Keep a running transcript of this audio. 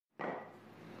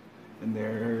And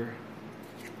there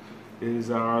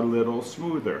is our little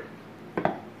smoother.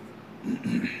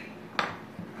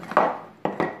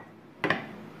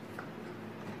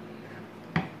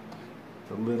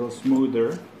 The little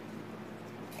smoother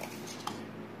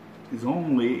is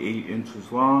only 8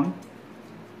 inches long.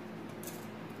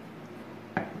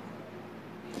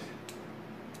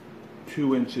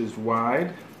 Two inches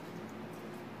wide,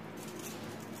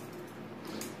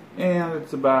 and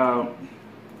it's about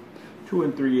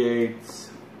 2 3/8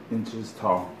 inches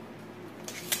tall.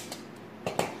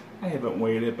 I haven't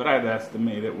weighed it, but I'd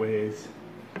estimate it weighs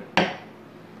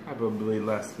probably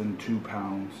less than 2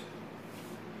 pounds.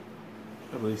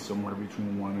 Probably somewhere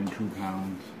between 1 and 2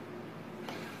 pounds.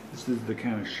 This is the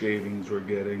kind of shavings we're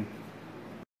getting.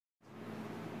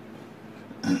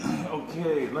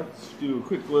 Okay, let's do a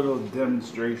quick little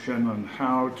demonstration on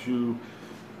how to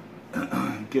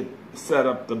set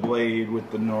up the blade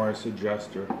with the Norris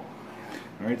adjuster.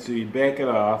 Alright, so you back it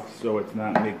off so it's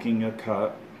not making a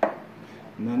cut,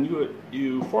 and then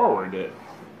you forward it,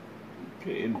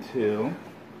 okay, until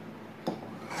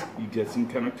you get some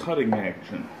kind of cutting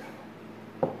action.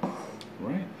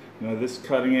 Right, now this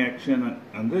cutting action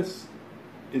on this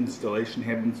installation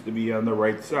happens to be on the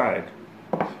right side.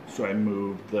 So I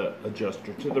moved the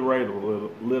adjuster to the right a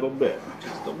little bit,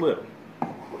 just a little.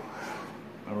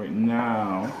 Alright,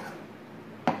 now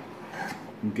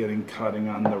I'm getting cutting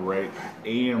on the right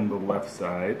and the left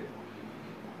side.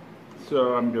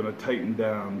 So I'm going to tighten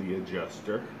down the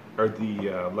adjuster, or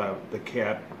the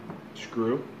cap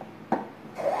screw.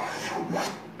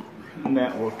 And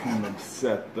that will kind of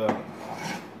set the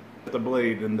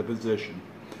blade in the position.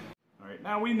 Alright,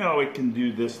 now we know it can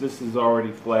do this. This is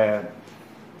already flat.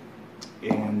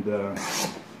 And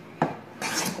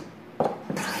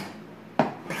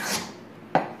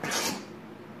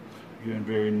getting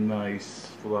very nice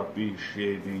fluffy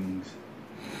shavings.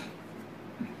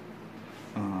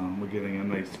 We're getting a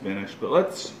nice finish, but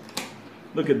let's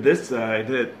look at this side.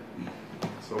 It's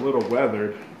a little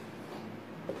weathered.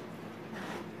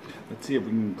 Let's see if we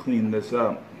can clean this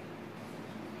up.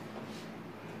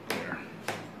 There.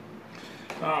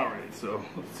 Alright, so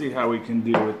let's see how we can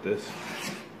deal with this.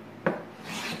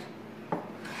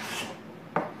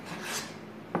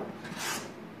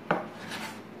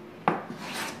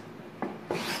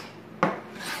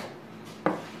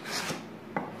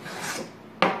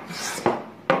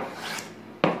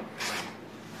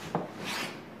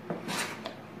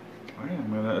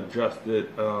 I'm going to adjust it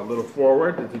a little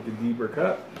forward to take a deeper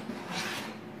cut.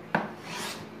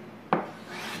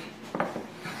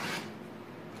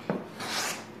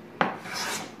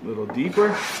 A little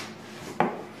deeper.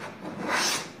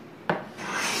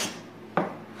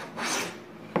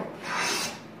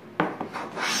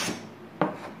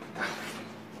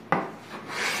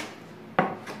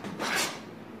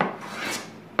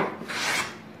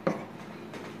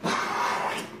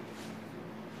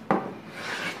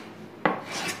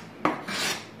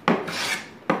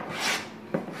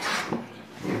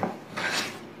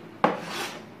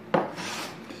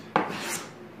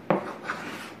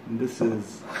 This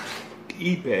is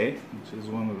Ipe, which is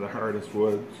one of the hardest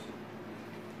woods.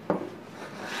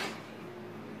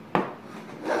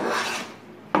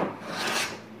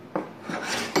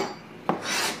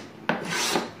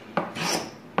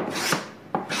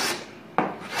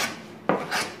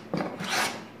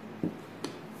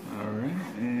 Alright,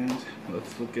 and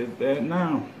let's look at that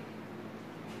now.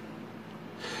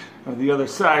 The other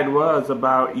side was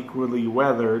about equally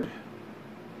weathered,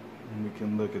 and we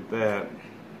can look at that.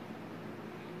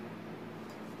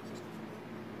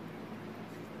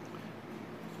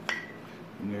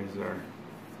 And there's our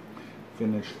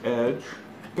finished edge.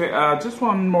 Okay, just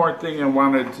one more thing I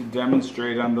wanted to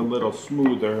demonstrate on the little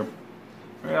smoother. All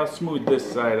right, I'll smooth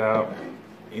this side out,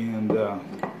 and I'll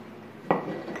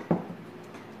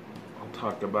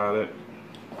talk about it.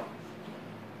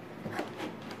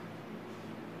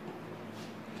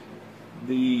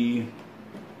 The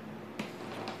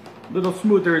little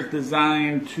smoother is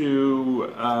designed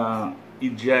to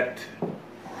eject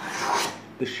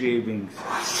the shavings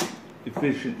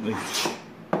efficiently.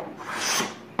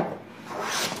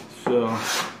 So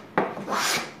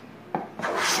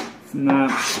it's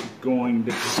not going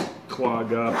to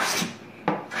clog up.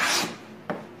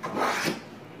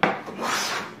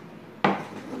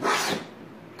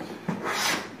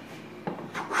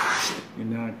 You're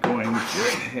not going to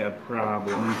have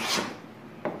problems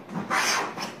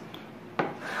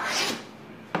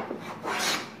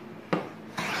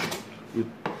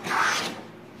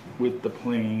with the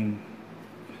plane,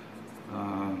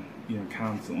 you know,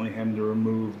 constantly having to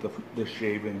remove the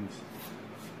shavings.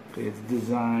 Okay, it's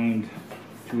designed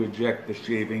to eject the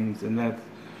shavings, and that's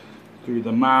through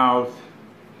the mouth,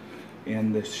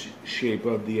 and the shape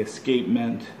of the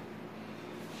escapement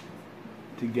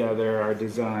together are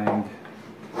designed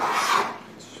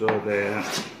so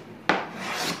that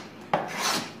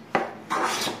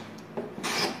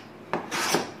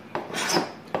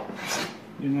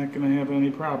you're not going to have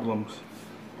any problems.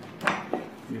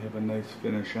 You have a nice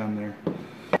finish on there.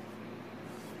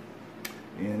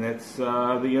 And that's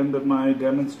the end of my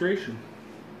demonstration.